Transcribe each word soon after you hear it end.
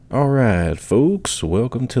All right, folks,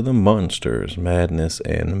 welcome to the Monsters, Madness,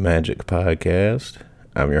 and Magic podcast.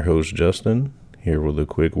 I'm your host, Justin, here with a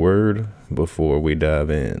quick word before we dive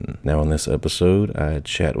in. Now, in this episode, I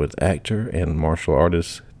chat with actor and martial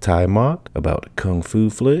artist Taimak about kung fu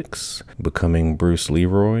flicks, becoming Bruce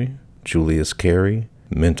Leroy, Julius Carry,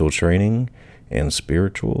 mental training, and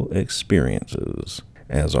spiritual experiences.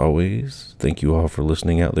 As always, thank you all for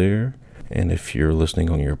listening out there. And if you're listening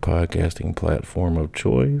on your podcasting platform of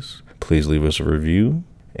choice, please leave us a review.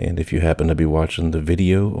 And if you happen to be watching the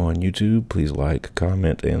video on YouTube, please like,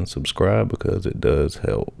 comment, and subscribe because it does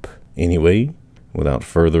help. Anyway, without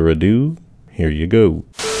further ado, here you go.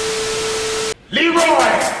 Leroy!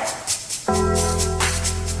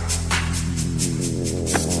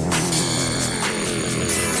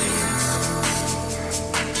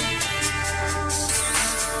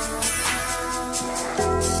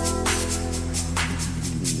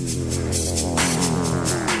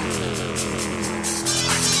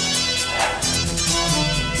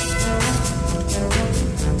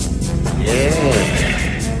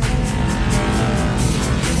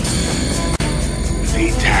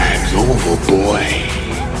 Playtime's over, boy.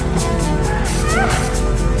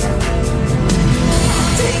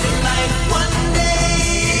 Take life one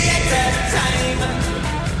day at a time.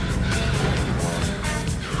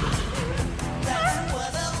 That's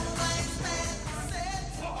what a wise man said.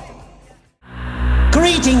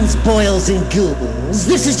 Greetings, boils and ghouls.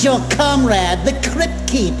 This is your comrade, the Crypt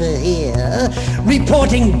Keeper here,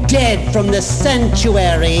 reporting dead from the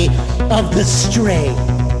sanctuary of the strange.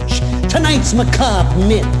 Tonight's macabre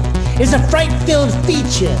myth is a fright-filled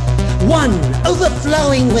feature, one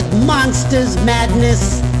overflowing with monsters,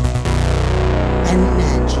 madness, and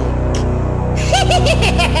magic.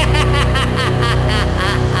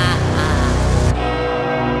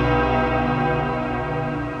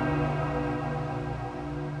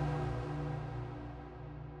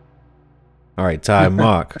 All right,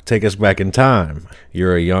 Taimak, take us back in time.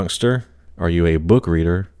 You're a youngster. Are you a book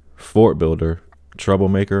reader, fort builder,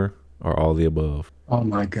 troublemaker, or all the above? Oh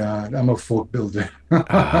my God, I'm a fort builder.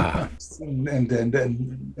 and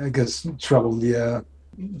then I guess trouble, yeah.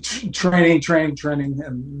 Training,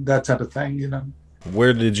 and that type of thing, you know.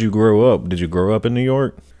 Where did you grow up? Did you grow up in New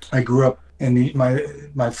York? I grew up in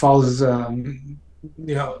my father's,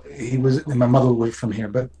 he was, and my mother was from here,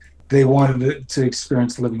 but they wanted to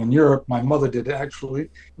experience living in Europe. My mother did actually.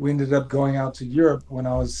 We ended up going out to Europe when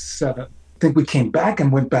I was 7. I think we came back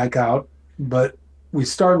and went back out, but we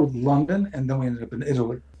started with London and then we ended up in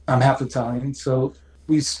Italy. I'm half Italian, so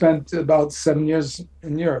we spent about 7 years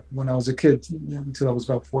in Europe when I was a kid until I was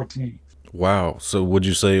about 14. Wow. So would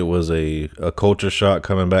you say it was a culture shock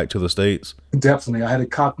coming back to the States? Definitely, I had a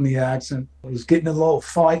Cockney accent. I was getting in little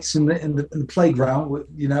fights in the playground with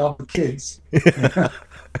the kids. I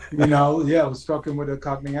was talking with a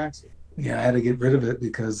Cockney accent. Yeah, I had to get rid of it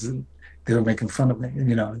because they were making fun of me.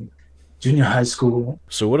 Junior high school.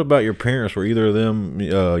 So what about your parents? Were either of them,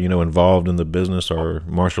 involved in the business or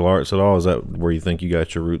martial arts at all? Is that where you think you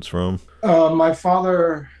got your roots from? My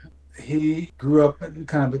father, he grew up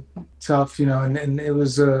kind of tough, and it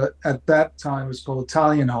was at that time it was called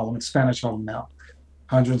Italian Harlem. It's Spanish Harlem now,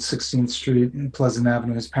 116th Street and Pleasant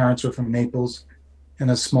Avenue. His parents were from Naples, in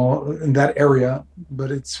that area,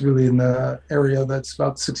 but it's really in the area that's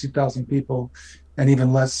about 60,000 people, and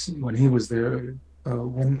even less when he was there.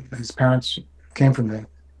 When his parents came from there,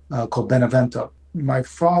 called Benevento. My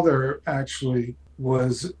father actually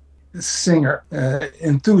was a singer,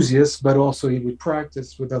 enthusiast, but also he would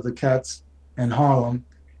practice with other cats in Harlem,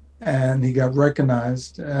 and he got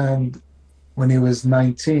recognized. And when he was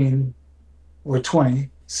 19 or 20,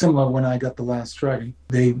 similar when I got The Last Dragon,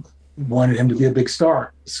 they wanted him to be a big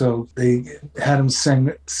star. So they had him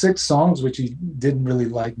sing 6 songs, which he didn't really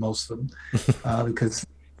like most of them, because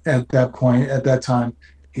at that time,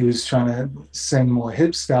 he was trying to sing more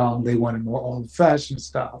hip style, and they wanted more old-fashioned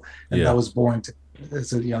style, and that was boring to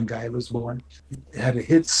as a young guy. It was boring. He had a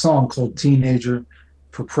hit song called "Teenager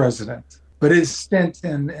for President," but his stint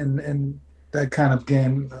in that kind of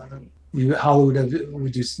game, Hollywood,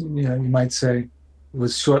 you might say,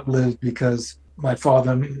 was short-lived because my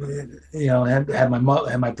father, had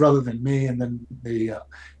my brother, then me, and then and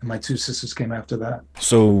my 2 sisters came after that.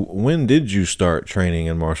 So when did you start training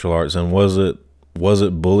in martial arts, and was it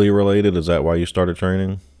bully related? Is that why you started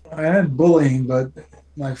training? I had bullying, but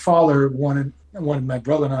my father wanted my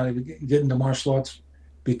brother and I to get into martial arts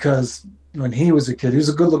because when he was a kid, he was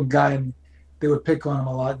a good-looking guy, and they would pick on him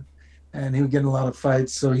a lot, and he would get in a lot of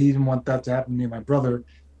fights. So he didn't want that to happen to me and my brother.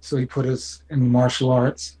 So he put us in martial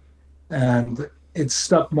arts. And it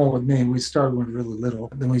stuck more with me. We started when we were really little.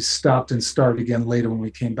 Then we stopped and started again later when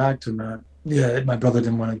we came back to America. Yeah, my brother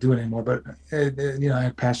didn't want to do it anymore, but I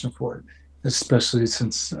had passion for it, especially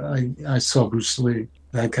since I saw Bruce Lee.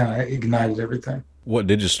 That kind of ignited everything. What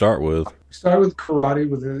did you start with? Started with karate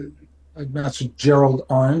with a master Gerald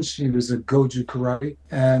Orange. He was a Goju karate,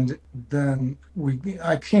 and then we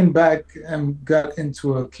I came back and got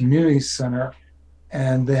into a community center,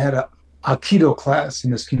 and they had a Aikido class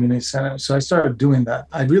in this community center. So I started doing that.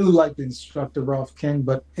 I really liked the instructor Ralph King,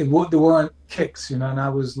 but there weren't kicks, and I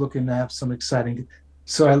was looking to have some exciting.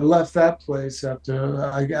 So I left that place after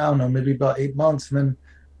I don't know, maybe about 8 months, and then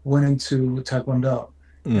went into Taekwondo.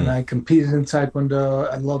 And Mm. I competed in Taekwondo.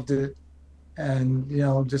 I loved it, and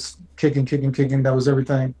just kicking, kicking, kicking. That was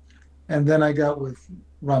everything. And then I got with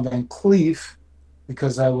Ron Van Cleef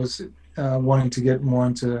because I was wanting to get more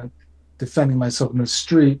into defending myself in the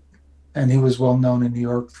street. And he was well known in New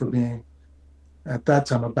York for being, at that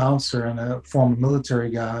time, a bouncer and a former military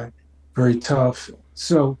guy, very tough.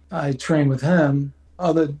 So I trained with him.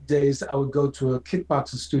 Other days, I would go to a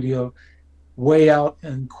kickboxing studio way out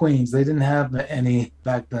in Queens. They didn't have any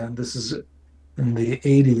back then. This is in the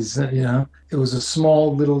 80s. It was a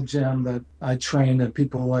small little gym that I trained, and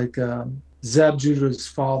people like Zab Judah's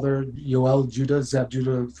father, Yoel Judah. Zab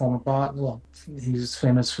Judah, former boxer. Well, he's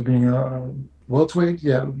famous for being a welterweight,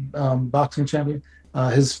 yeah, boxing champion.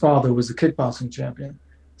 His father was a kickboxing champion,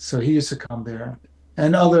 so he used to come there,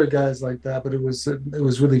 and other guys like that. But it was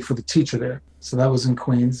really for the teacher there. So that was in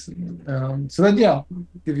Queens. So that, yeah,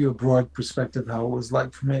 give you a broad perspective how it was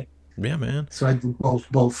like for me. Yeah, man. So I did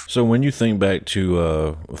both. So when you think back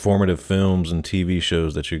to formative films and TV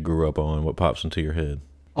shows that you grew up on, what pops into your head?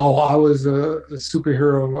 Oh, I was a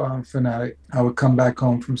superhero fanatic. I would come back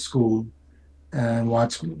home from school and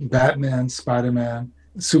watch Batman, Spider-Man,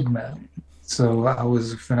 Superman. So I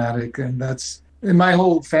was a fanatic, and that's in my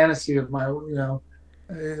whole fantasy of my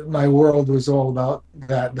world was all about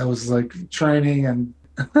that. That was like training and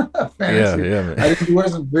Yeah, fantasy. yeah, man. There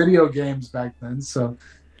wasn't video games back then, so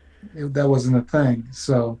that wasn't a thing.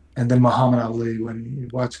 So, and then Muhammad Ali when you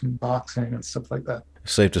watching boxing and stuff like that.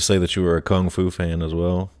 Safe to say that you were a kung fu fan as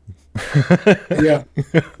well. Yeah.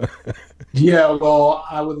 Yeah, well,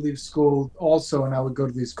 I would leave school also, and I would go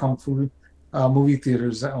to these kung fu movie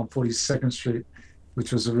theaters on 42nd Street,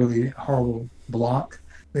 which was a really horrible block.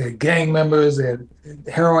 They had gang members, they had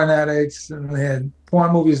heroin addicts, and they had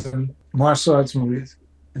porn movies and martial arts movies.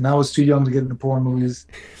 And I was too young to get into porn movies,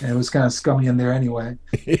 and it was kind of scummy in there anyway.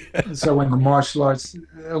 So I went to martial arts.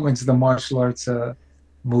 I went to the martial arts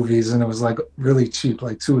movies, and it was like really cheap,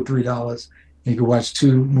 like $2 or $3. You could watch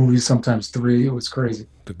two movies, sometimes three. It was crazy.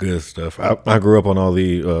 The good stuff. I grew up on all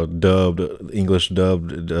the dubbed English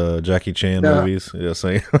dubbed Jackie Chan Yeah, movies. Yeah,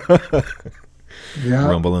 same. yeah.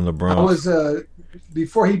 Rumble in the I Bronx. was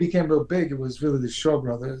before he became real big. It was really the Shaw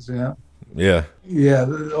Brothers. Yeah, Yeah, yeah.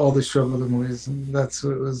 All the Shaw Brother movies, and that's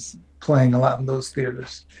what was playing a lot in those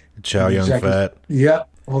theaters. Chow And Yun Jackie, Fat. yeah,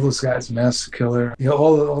 all those guys, Master Killer,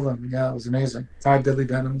 all of them. Yeah, it was amazing. Five Deadly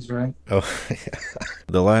Venoms, right? Oh,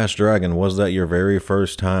 The Last Dragon. Was that your very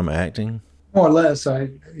first time acting? More or less.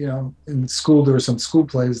 In school there were some school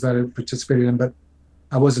plays that I participated in, but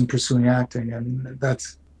I wasn't pursuing acting, and that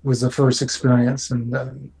was the first experience. And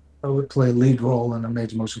I would play a lead role in a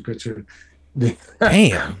major motion picture,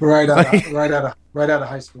 Damn. right out of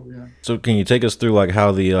high school. Yeah. So can you take us through like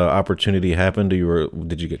how the opportunity happened?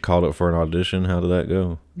 Did you get called up for an audition? How did that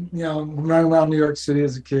go? Running around New York City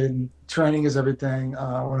as a kid, training is everything. When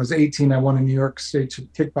I was 18, I won a New York State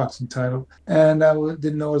kickboxing title, and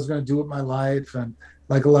didn't know what I was going to do with my life, and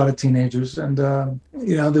like a lot of teenagers. And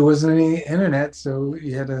there wasn't any internet, so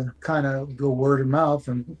you had to kind of go word of mouth.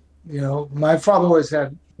 And my father always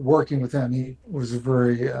had working with him. He was a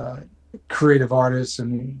very creative artist,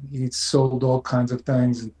 and he sold all kinds of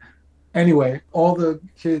things. And anyway, all the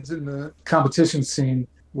kids in the competition scene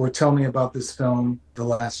were telling me about this film, The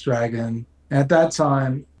Last Dragon. And at that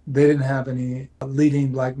time, they didn't have any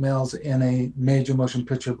leading black males in a major motion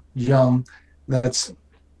picture, young, that's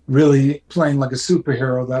really playing like a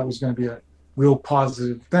superhero. That was going to be a real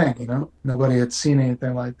positive thing. Nobody had seen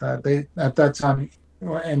anything like that. They, at that time,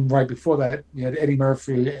 and right before that, you had Eddie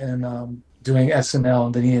Murphy and doing SNL,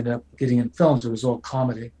 and then he ended up getting in films. It was all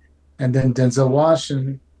comedy. And then Denzel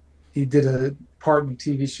Washington, he did a part in a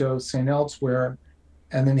TV show, St. Elsewhere,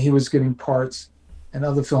 and then he was getting parts in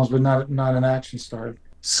other films, but not an action star.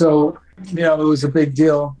 So, it was a big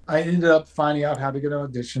deal. I ended up finding out how to get an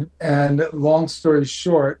audition. And long story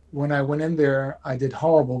short, when I went in there, I did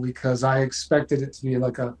horrible because I expected it to be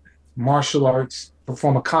like a martial arts,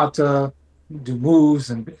 perform a kata, do moves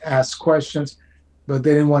and ask questions. but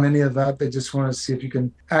they didn't want any of that. They just wanted to see if you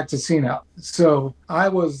can act a scene out. So I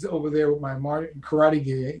was over there with my karate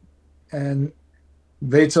gi, and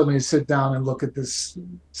they told me to sit down and look at this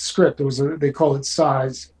script. They call it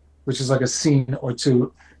size, which is like a scene or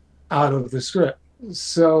two out of the script.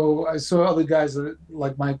 So I saw other guys that,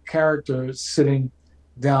 like my character sitting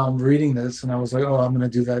down reading this, and I was like, oh, I'm going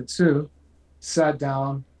to do that too. Sat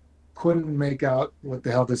down, couldn't make out what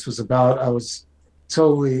the hell this was about. I was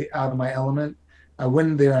totally out of my element. I went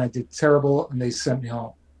in there and I did terrible, and they sent me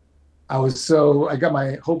home. I got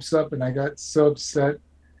my hopes up and I got so upset.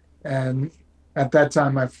 And at that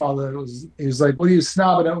time, my father he was like, what are you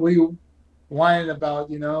snobbing? What are you whining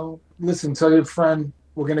about? Listen, tell your friend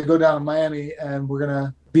we're going to go down to Miami and we're going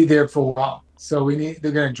to be there for a while. So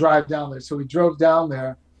they're going to drive down there. So we drove down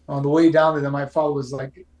there. On the way down there, then my father was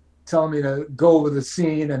like telling me to go over the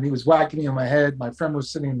scene, and he was whacking me on my head. My friend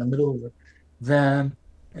was sitting in the middle of the van,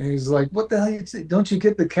 and he was like, what the hell you say? Don't you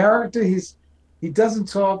get the character? He doesn't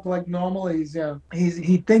talk like normal. He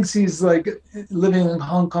thinks he's like living in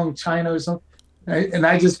Hong Kong, China or something. And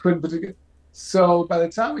I just couldn't put it. So by the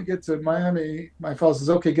time we get to Miami, my father says,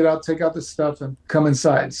 okay, get out, take out the stuff and come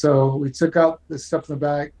inside. So we took out the stuff in the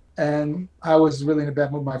bag, and I was really in a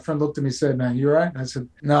bad mood. My friend looked at me and said, man, you all right? And I said,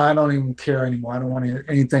 no, I don't even care anymore. I don't want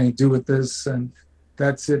anything to do with this. And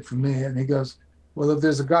that's it for me. And he goes, well, if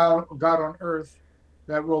there's a God on earth,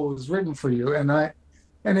 that role was written for you. And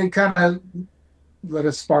it kind of let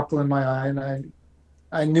a sparkle in my eye. And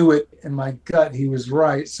I knew it in my gut. He was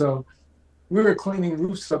right. So we were cleaning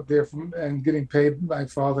roofs up there and getting paid by my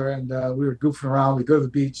father, and we were goofing around. We go to the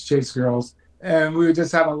beach, chase girls, and we were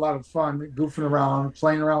just having a lot of fun, goofing around,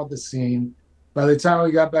 playing around with the scene. By the time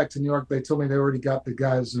we got back to New York, they told me they already got the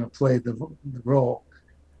guy who's going to play the role.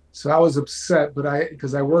 So I was upset,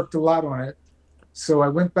 because I worked a lot on it. So I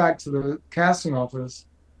went back to the casting office,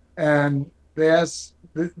 and they asked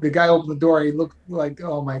the guy opened the door. He looked like,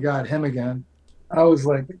 oh my God, him again. I was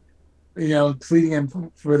like, pleading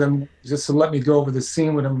him for them just to let me go over the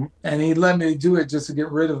scene with him. And he let me do it just to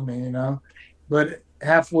get rid of me. But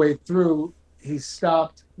halfway through, he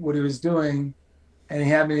stopped what he was doing and he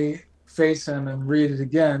had me face him and read it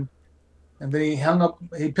again. And then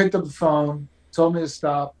he picked up the phone, told me to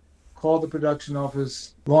stop, called the production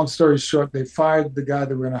office. Long story short, they fired the guy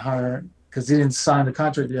they were going to hire because he didn't sign the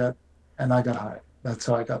contract yet. And I got hired. That's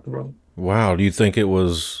how I got the role. Wow. Do you think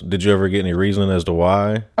did you ever get any reason as to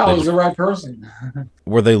why? I was the right person.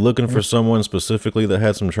 Were they looking for someone specifically that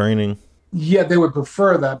had some training? Yeah, they would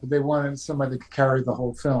prefer that, but they wanted somebody that could carry the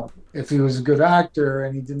whole film. If he was a good actor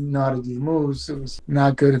and he didn't know how to do moves, it was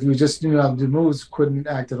not good. If he just knew how to do moves, couldn't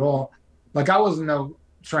act at all. Like I wasn't no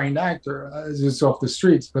trained actor, I was just off the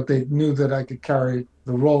streets, but they knew that I could carry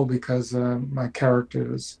the role because my character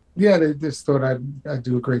was. Yeah, they just thought I'd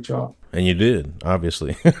do a great job. And you did,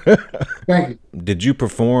 obviously. Thank you. Did you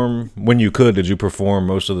perform when you could? Did you perform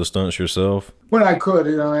most of the stunts yourself? When I could,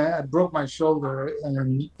 I broke my shoulder,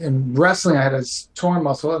 and in wrestling, I had a torn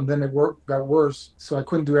muscle, and then got worse, so I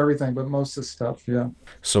couldn't do everything, but most of the stuff, yeah.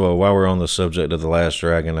 So while we're on the subject of The Last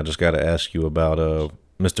Dragon, I just got to ask you about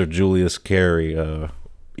Mr. Julius Carey.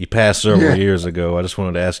 He passed several years ago. I just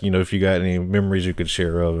wanted to ask, if you got any memories you could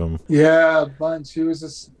share of him. Yeah, a bunch.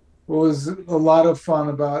 What was a lot of fun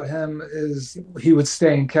about him is he would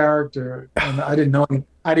stay in character, and I didn't know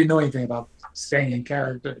anything about staying in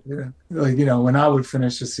character. When I would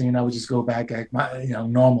finish a scene, I would just go back act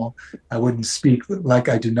normal. I wouldn't speak like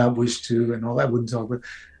I do not wish to, and all that. I wouldn't talk.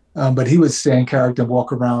 But he would stay in character and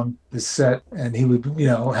walk around the set, and he would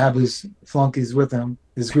have his flunkies with him,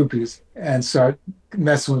 his groupies, and start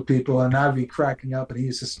messing with people, and I'd be cracking up, and he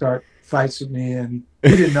used to start fights with me, and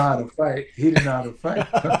he didn't know how to fight.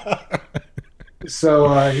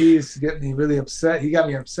 So he used to get me really upset. He got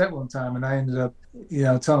me upset one time, and I ended up,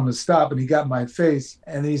 telling him to stop, and he got in my face,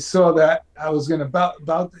 and he saw that I was gonna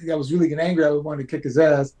I was really getting angry. I wanted to kick his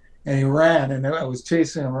ass, and he ran, and I was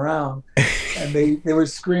chasing him around, and they were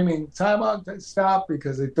screaming, "Taimak, stop!"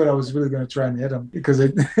 because they thought I was really going to try and hit him because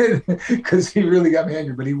he really got me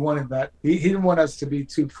angry. But he wanted that. He didn't want us to be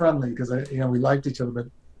too friendly because we liked each other, but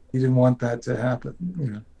he didn't want that to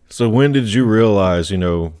happen. So when did you realize,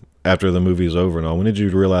 after the movie's over and all, when did you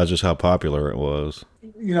realize just how popular it was?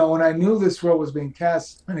 When I knew this role was being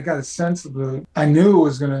cast, and I got a sense of I knew it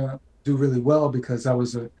was going to do really well because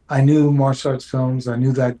I knew martial arts films. I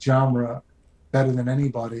knew that genre better than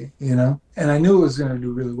anybody, and I knew it was going to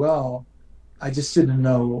do really well. I just didn't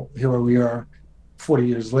know. Here we are 40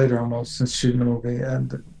 years later almost since shooting the movie,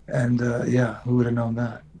 and who would have known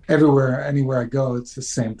that? Anywhere I go, it's the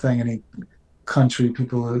same thing. Any country,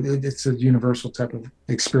 people, it's a universal type of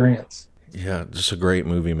experience. Yeah, just a great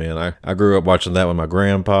movie, man. I grew up watching that with my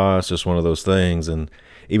grandpa. It's just one of those things, and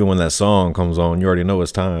even when that song comes on, you already know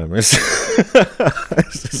it's time. It's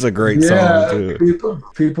just a great song Yeah, too.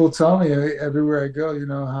 people tell me everywhere I go,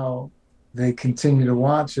 how they continue to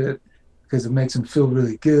watch it because it makes them feel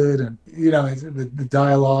really good, and the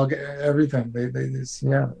dialogue, everything. They just,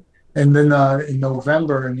 yeah. And then in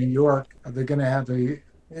November in New York, they're gonna have a.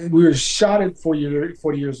 We were shot it 40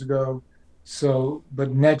 years ago, so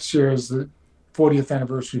but next year is the 40th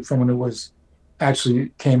anniversary from when it was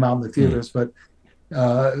actually came out in the Hmm. theaters. But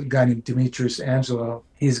a guy named Demetrius Angelo.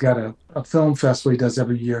 He's got a film festival he does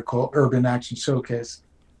every year called Urban Action Showcase.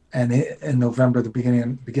 And in November, the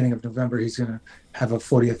beginning of November, he's going to have a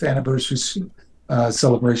 40th anniversary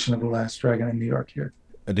celebration of The Last Dragon in New York here.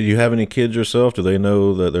 Did you have any kids yourself? Do they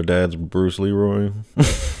know that their dad's Bruce Leroy?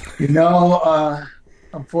 You know,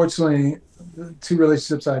 unfortunately, the two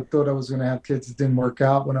relationships I thought I was going to have kids didn't work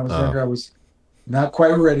out. When I was Uh, younger, I was not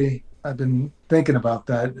quite ready. I've been thinking about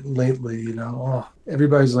that lately. Oh,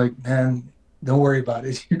 everybody's like, man, don't worry about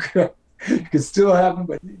it. You could still have them,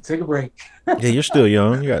 but take a break. yeah, you're still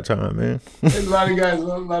young. You got time, man. There's a lot of guys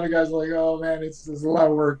are like, oh man, it's a lot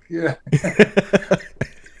of work. Yeah,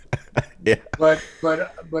 Yeah. but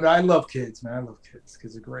I love kids, man. I love kids.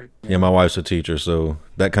 Kids are great. Yeah, Yeah, my wife's a teacher, so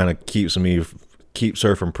that kind of keeps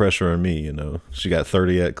her from pressuring me. She got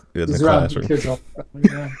 30 in the he's around the classroom. kids all the time.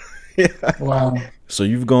 Yeah. Yeah. Wow. So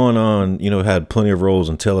you've gone on, had plenty of roles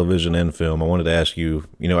in television and film. I wanted to ask you,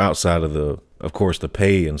 outside of of course, the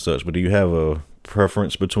pay and such, but do you have a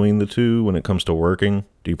preference between the two when it comes to working?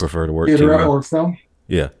 Do you prefer to work Theater TV? or film?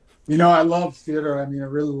 Yeah. I love theater. I mean, I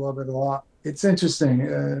really love it a lot. It's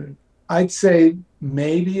interesting. I'd say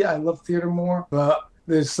maybe I love theater more, but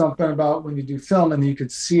there's something about when you do film and you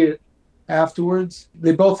could see it afterwards.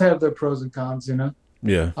 They both have their pros and cons.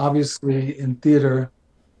 Yeah. Obviously, in theater,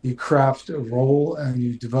 you craft a role and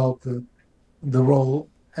you develop the role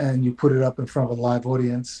and you put it up in front of a live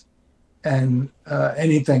audience, and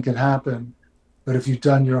anything can happen. But if you've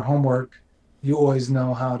done your homework, you always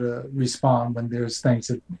know how to respond when there's things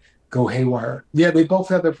that go haywire. Yeah, they both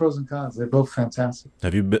have their pros and cons. They're both fantastic.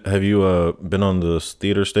 Have you been on the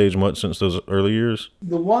theater stage much since those early years?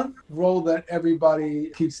 The one role that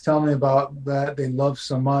everybody keeps telling me about that they love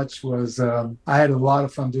so much was I had a lot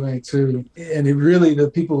of fun doing it too. And it really, the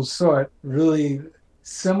people who saw it, really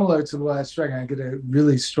similar to The Last Dragon. I get a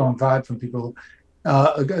really strong vibe from people.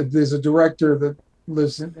 There's a director that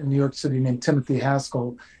lives in New York City named Timothy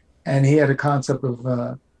Haskell, and he had a concept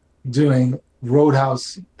of doing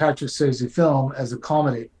Roadhouse Patrick Swayze film as a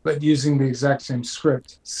comedy, but using the exact same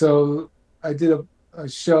script. So I did a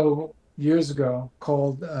show years ago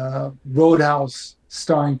called Roadhouse,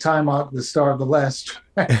 starring Taimak, the star of The Last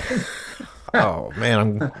Dragon, Oh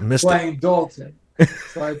man, I missed it. playing Dalton.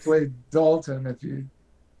 So I played Dalton. If you,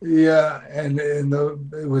 yeah, and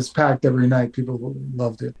it was packed every night. People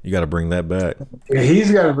loved it. You got to bring that back. Yeah,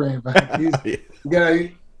 he's got to bring it back. Yeah. You got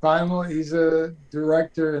to finally. He's a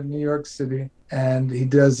director in New York City, and he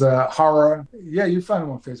does horror. Yeah, you find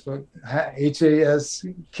him on Facebook.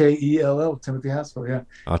 Haskell, Timothy Haskell. Yeah,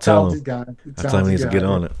 I'll tell him. talented guy. I'll tell him he Talented needs to get guy.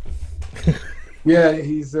 on it. Yeah,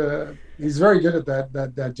 he's very good at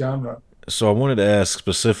that genre. So I wanted to ask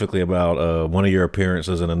specifically about one of your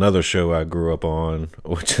appearances in another show I grew up on,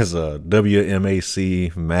 which is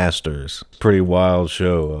WMAC Masters. Pretty wild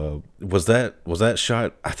show. Was that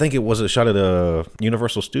shot? I think it was shot at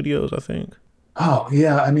Universal Studios. I think. Oh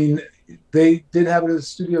yeah, I mean, they did have it at the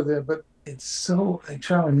studio there, but it's so. I'm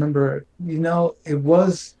trying to remember. It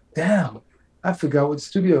was damn. I forgot what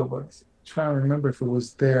studio it was. Trying to remember if it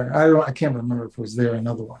was there. I can't remember if it was there.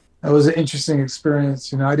 Another one. That was an interesting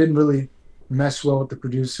experience. I didn't really mesh well with the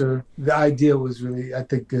producer. The idea was really, I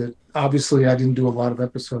think, good. Obviously, I didn't do a lot of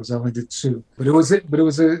episodes. I only did two, but it was it. But it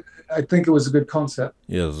was a. I think it was a good concept.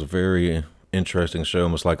 Yeah, it was a very interesting show,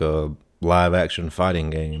 almost like a live action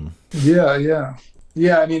fighting game. Yeah, yeah,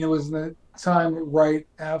 yeah. I mean, it was the time right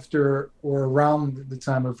after or around the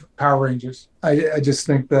time of Power Rangers. I just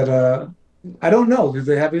think that I don't know. Do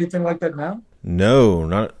they have anything like that now? No,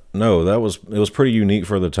 not no. It was pretty unique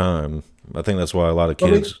for the time. I think that's why a lot of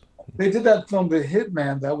Well, kids. they did that film, The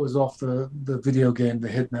Hitman, that was off the video game, The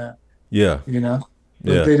Hitman. Yeah, But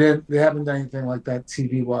yeah. they haven't done anything like that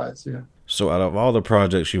TV wise. Yeah. So out of all the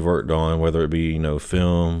projects you've worked on, whether it be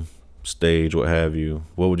film, stage, what have you,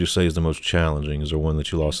 what would you say is the most challenging? Is there one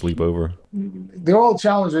that you lost sleep over? They're all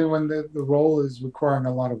challenging when the role is requiring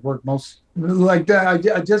a lot of work. Most like that.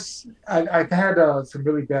 I've had some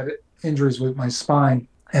really bad injuries with my spine,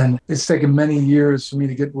 and it's taken many years for me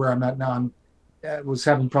to get where I'm at now. I'm was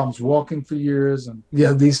having problems walking for years, and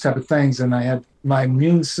yeah, these type of things. And I had my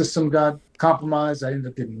immune system got compromised. I ended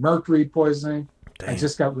up getting mercury poisoning. I Damn.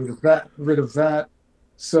 just got rid of that.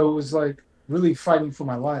 So it was like really fighting for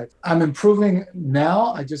my life. I'm improving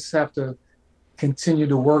now. I just have to continue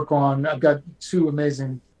to work on. I've got two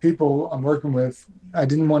amazing people I'm working with. I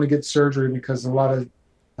didn't want to get surgery because a lot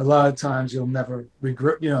of times you'll never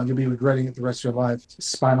regret, you'll be regretting it the rest of your life,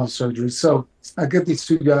 spinal surgery. So I get these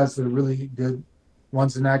two guys that are really good.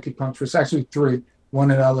 One's an acupuncturist, actually three, one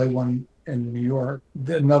in LA, one in New York.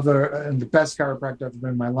 Another, and the best chiropractor I've ever been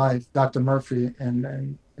in my life, Dr. Murphy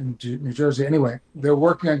in New Jersey. Anyway, they're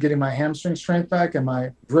working on getting my hamstring strength back and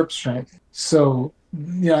my grip strength. So,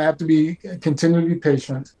 I have to continue to be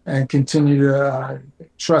patient and continue to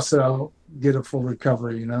trust that I'll get a full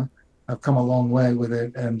recovery. I've come a long way with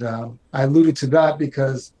it. And I alluded to that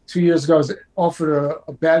because 2 years ago, I was offered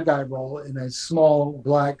a bad guy role in a small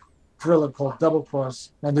black thriller called Double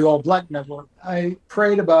Cross on the All Black Network. I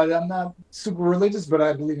prayed about it. I'm not super religious, but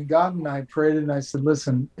I believe in God. And I prayed and I said,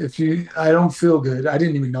 listen, I don't feel good. I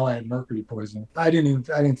didn't even know I had mercury poisoning. I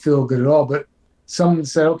didn't feel good at all. But someone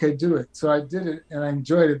said, okay, do it. So I did it and I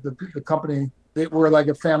enjoyed it. The company, they were like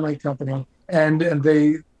a family company. And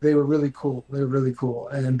they were really cool. They were really cool.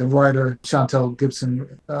 And the writer, Chantel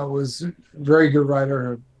Gibson, was a very good writer.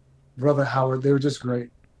 Her brother, Howard, they were just great.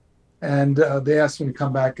 And they asked me to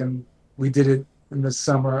come back, and we did it in the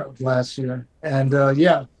summer of last year. And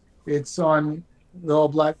yeah, it's on the All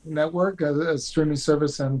Black Network, a streaming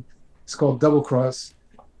service, and it's called Double Cross.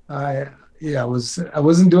 I Yeah, I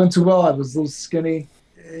wasn't doing too well. I was a little skinny.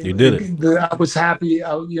 You did it. I was happy. It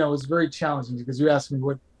was very challenging because you asked me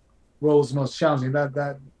what role was most challenging.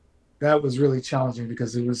 That was really challenging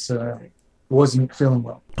because it wasn't feeling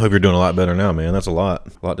well. I hope you're doing a lot better now, man. That's a lot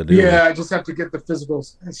to deal Yeah, with. I just have to get the physical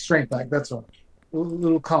strength back. That's all. A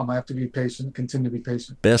little calm. I have to be patient, continue to be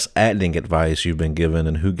patient. Best acting advice you've been given,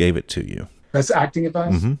 and who gave it to you? That's acting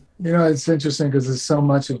advice. Mm-hmm. It's interesting because there's so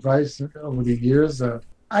much advice over the years.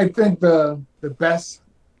 I think the best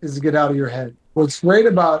is to get out of your head. What's great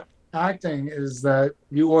about acting is that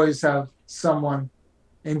you always have someone,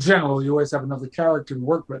 in general, you always have another character to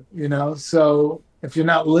work with. So if you're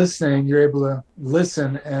not listening, you're able to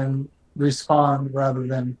listen and respond rather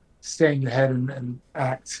than stay in your head and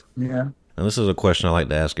act. And this is a question I like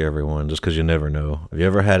to ask everyone just because you never know. Have you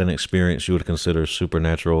ever had an experience you would consider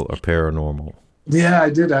supernatural or paranormal? Yeah, I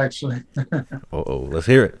did actually. Oh, let's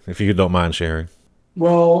hear it if you don't mind sharing.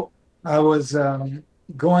 Well, I was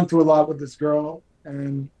going through a lot with this girl,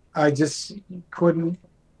 and I just couldn't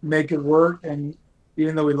make it work. And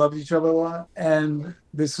even though we loved each other a lot, and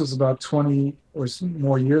this was about 20 or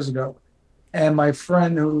more years ago. And my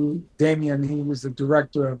friend, Damien, he was the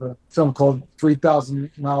director of a film called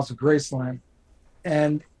 3,000 Miles of Graceland.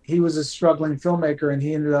 And he was a struggling filmmaker, and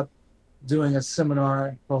he ended up doing a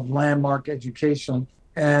seminar called Landmark Education.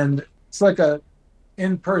 And it's like a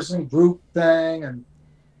in-person group thing, and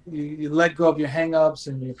you let go of your hangups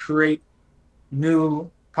and you create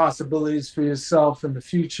new possibilities for yourself in the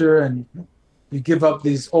future, and you give up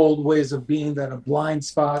these old ways of being that are blind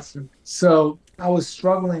spots. And so I was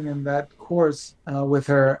struggling in that course with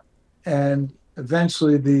her, and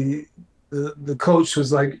eventually the coach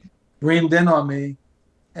was like reamed in on me,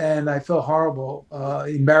 and I felt horrible.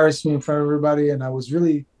 Embarrassed me in front of everybody, and I was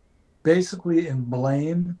really basically in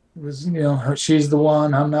blame. It was, she's the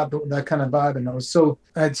one, I'm not that kind of vibe. And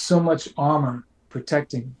I had so much armor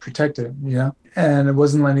protecting, and it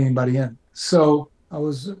wasn't letting anybody in. So I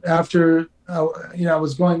was I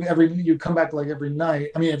was going you come back like every night.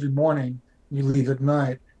 I mean, every morning you leave at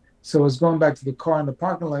night. So I was going back to the car in the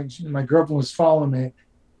parking lot. My girlfriend was following me,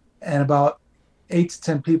 and about 8 to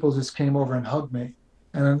 10 people just came over and hugged me.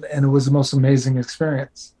 And it was the most amazing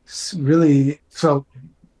experience. Really felt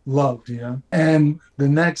loved. And the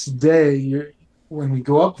next day, when we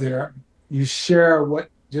go up there, you share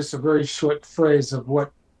just a very short phrase of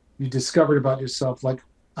what you discovered about yourself, like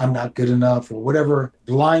I'm not good enough, or whatever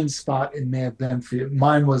blind spot it may have been for you.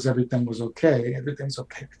 Mine was everything was okay, everything's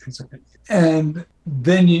okay, everything's okay. And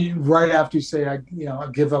then right after you say, I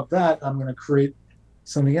give up that, I'm going to create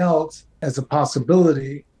something else as a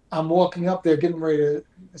possibility. I'm walking up there getting ready to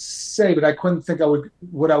say, but I couldn't think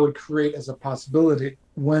what I would create as a possibility.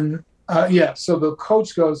 So the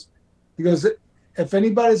coach he goes, if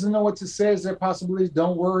anybody doesn't know what to say as their possibilities,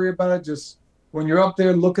 don't worry about it. Just when you're up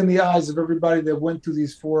there, look in the eyes of everybody that went through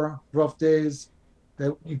these 4 rough days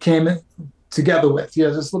that you came in together with. Yeah,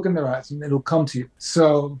 just look in their eyes and it'll come to you.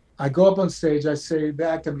 So I go up on stage, I say, the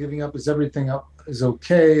act I'm giving up is everything up is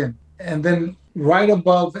okay. And then right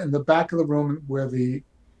above in the back of the room where the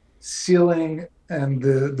ceiling and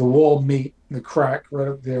the wall meet, the crack right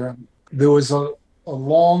up there. There was a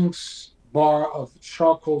long bar of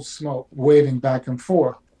charcoal smoke waving back and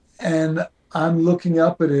forth. And I'm looking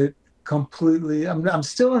up at it completely. I'm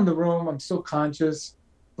still in the room. I'm still conscious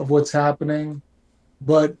of what's happening,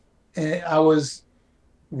 but I was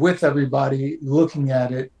with everybody looking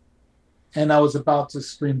at it, and I was about to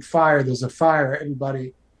scream fire. There's a fire.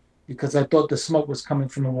 Everybody, because I thought the smoke was coming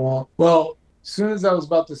from the wall. Well, as soon as I was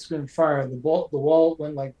about to scream fire, the wall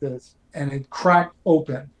went like this, and it cracked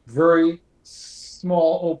open, very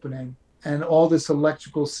small opening, and all this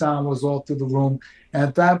electrical sound was all through the room. And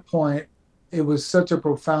at that point, it was such a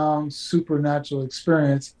profound supernatural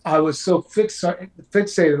experience. I was so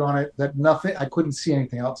fixated on it that nothing, I couldn't see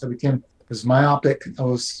anything else. I became, it was myopic. I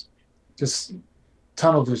was just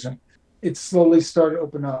tunnel vision. It slowly started to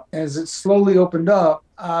open up. As it slowly opened up,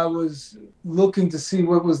 I was looking to see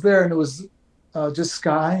what was there, and it was just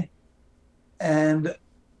sky. And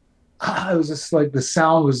I was just like, the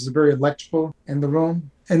sound was very electrical in the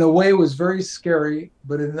room. In a way, it was very scary,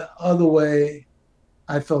 but in the other way,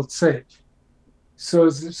 I felt safe. So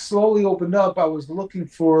as it slowly opened up, I was looking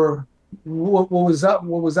for what was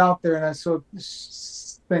out there, and I saw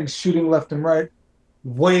things shooting left and right,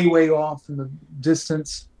 way off in the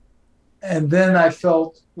distance. And then I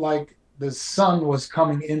felt like the sun was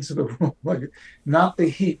coming into the room, like not the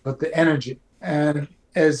heat, but the energy. And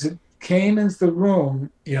as it came into the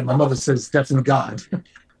room, my mother says, definitely God.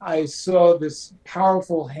 I saw this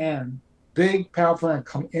powerful hand, big, powerful hand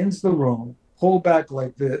come into the room, pull back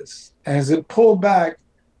like this. As it pulled back,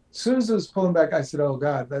 as soon as it was pulling back, I said, oh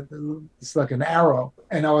God, it's like an arrow.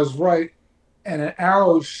 And I was right. And an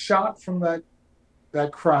arrow shot from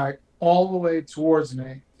that crack all the way towards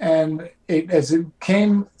me. And as it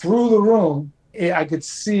came through the room, I could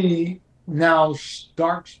see now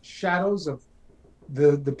dark shadows of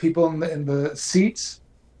the people in the seats,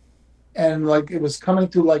 and like it was coming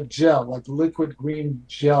through like gel, like liquid green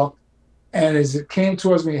gel. And as it came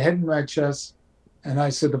towards me, hitting my chest, and I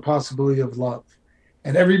said the possibility of love.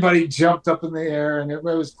 And everybody jumped up in the air, and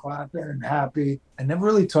everybody was clapping and happy. I never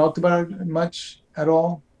really talked about it much at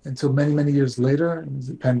all until many years later. It was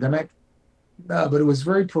a pandemic. But it was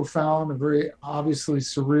very profound and very obviously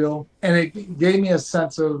surreal. And it gave me a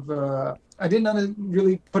sense of, I didn't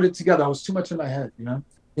really put it together. I was too much in my head,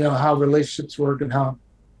 how relationships work and how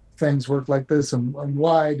things work like this, and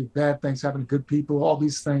why do bad things happen to good people, all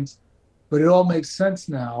these things. But it all makes sense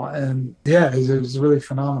now. And yeah, it was really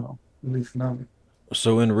phenomenal, really phenomenal.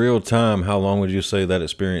 So in real time, how long would you say that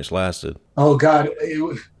experience lasted? Oh God,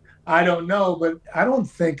 I don't know, but I don't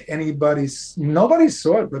think nobody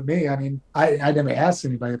saw it but me. I mean, I never asked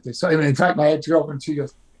anybody if they saw it. I mean, in fact, my ex-girlfriend,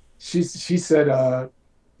 she said,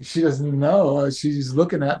 she doesn't know. She's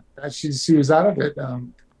looking at, she was out of it.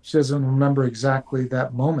 She doesn't remember exactly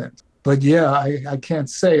that moment. But yeah, I can't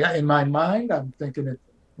say. In my mind, I'm thinking it,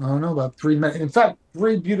 I don't know, about 3 minutes. In fact,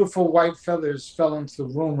 three beautiful white feathers fell into the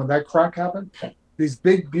room when that crack happened. These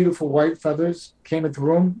big, beautiful white feathers came into the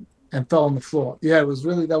room and fell on the floor. Yeah, that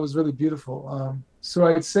was really beautiful. So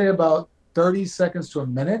I'd say about 30 seconds to a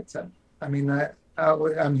minute. I mean, I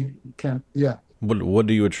mean, you can't, yeah. What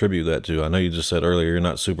do you attribute that to? I know you just said earlier you're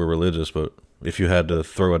not super religious, but if you had to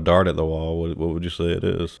throw a dart at the wall, what would you say it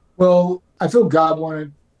is? Well, I feel God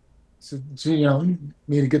wanted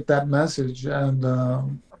me to get that message. And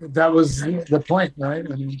that was the point, right?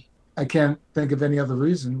 I mean, I can't think of any other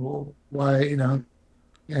reason why, and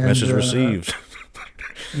Message received.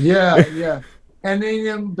 yeah. And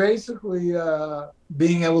then basically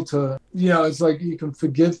being able to, it's like you can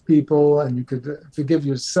forgive people and you could forgive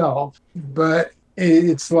yourself, but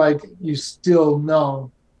it's like you still know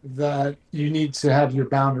that you need to have your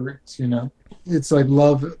boundaries. It's like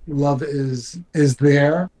love is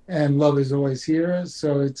there, and love is always here.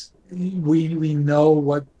 So we know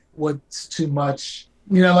what's too much.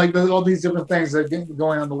 Like all these different things that are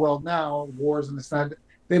going on in the world now, wars and this and that,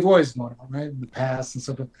 they've always gone on, right? In the past and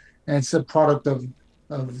stuff. And it's a product of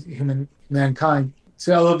mankind.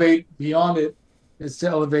 To elevate beyond it is to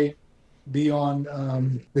elevate beyond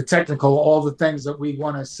the technical, all the things that we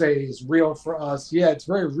want to say is real for us. Yeah, it's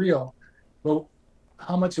very real, but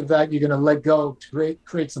how much of that you're going to let go to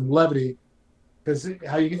create some levity? Because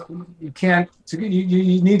how you can't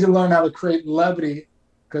you need to learn how to create levity,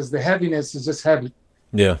 because the heaviness is just heavy.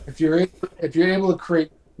 Yeah. If you're able to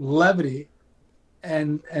create levity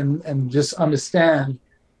and just understand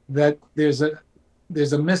that there's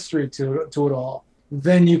a mystery to it all,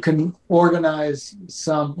 then you can organize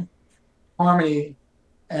some harmony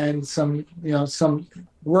and some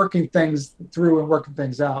working things through and working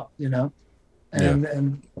things out, Yeah.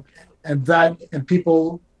 and and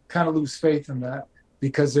people kind of lose faith in that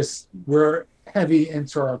because we're heavy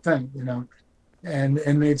into our thing, and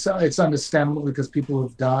it's understandable because people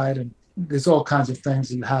have died and there's all kinds of things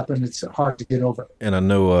that happen. It's hard to get over. And I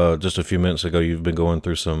know just a few minutes ago you've been going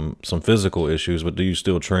through some physical issues, but do you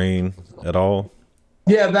still train at all?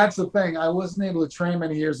 Yeah, that's the thing. I wasn't able to train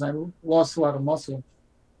many years and I lost a lot of muscle.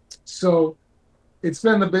 So it's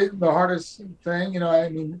been the hardest thing. I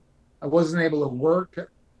mean, I wasn't able to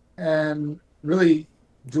work and really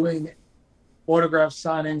doing autograph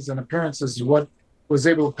signings and appearances is what was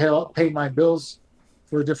able to pay my bills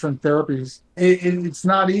for different therapies. It's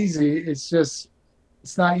not easy. It's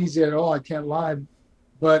not easy at all. I can't lie,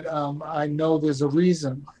 but I know there's a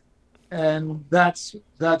reason, and that's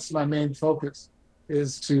my main focus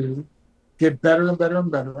is to get better and better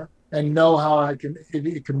and better, and know how it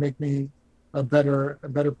can make me a better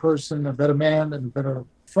person, a better man, and a better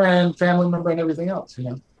friend, family member, and everything else.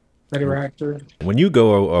 Better actor. When you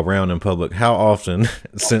go around in public, how often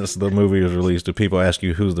since the movie was released do people ask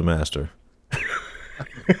you who's the master?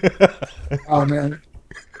 Oh man.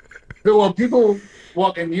 Well, people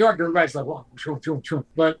walk in New York, everybody's like, "Wow,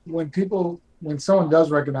 but when someone does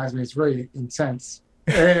recognize me, it's very intense.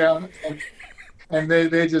 And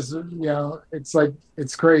they just, it's like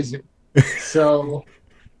it's crazy. So,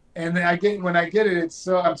 and when I get it,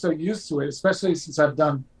 I'm so used to it, especially since I've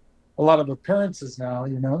done a lot of appearances now.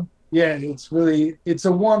 Yeah, it's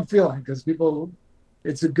a warm feeling because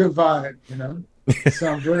it's a good vibe. So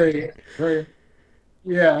I'm very, very.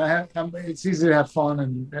 Yeah, it's easy to have fun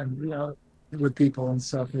and with people and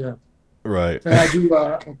stuff. Yeah, Right. and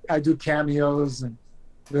I do cameos and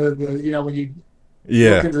the when you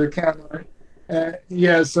Yeah. look into the camera.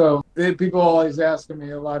 Yeah, so people always asking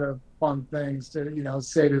me a lot of fun things to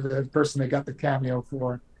say to the person they got the cameo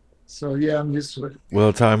for. So yeah, I'm used to it.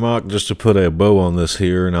 Well, Taimak, just to put a bow on this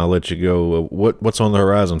here, and I'll let you go. What's on the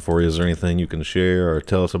horizon for you? Is there anything you can share or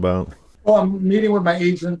tell us about? Well, I'm meeting with my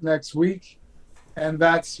agent next week, and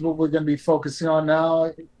that's what we're going to be focusing on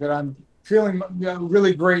now. That I'm feeling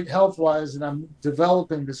really great health-wise, and I'm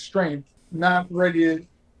developing the strength. Not ready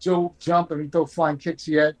to jump and throw flying kicks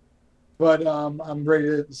yet, but I'm ready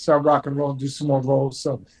to start rock and roll and do some more rolls.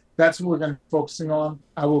 So that's what we're going to be focusing on.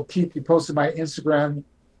 I will keep you posted. My Instagram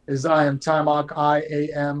is I am Taimak,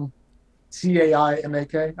 IAMTAIMAK.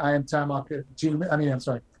 I am Taimak at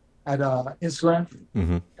Instagram.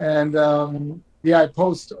 Mm-hmm. And I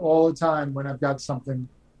post all the time when I've got something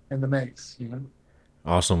in the mix.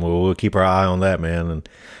 Awesome. Well, we'll keep our eye on that, man. And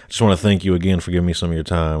I just want to thank you again for giving me some of your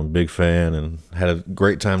time. Big fan and had a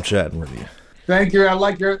great time chatting with you. Thank you. I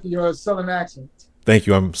like your Southern accent. Thank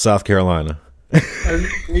you. I'm South Carolina. There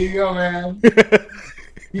you go, man.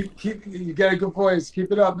 You got a good voice.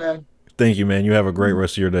 Keep it up, man. Thank you, man. You have a great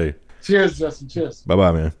rest of your day. Cheers, Justin. Cheers.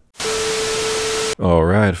 Bye-bye, man. All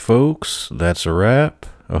right, folks. That's a wrap.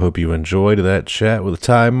 I hope you enjoyed that chat with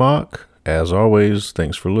Taimak. As always,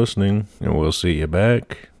 thanks for listening, and we'll see you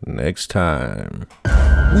back next time.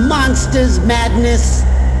 Monsters, madness,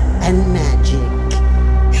 and magic.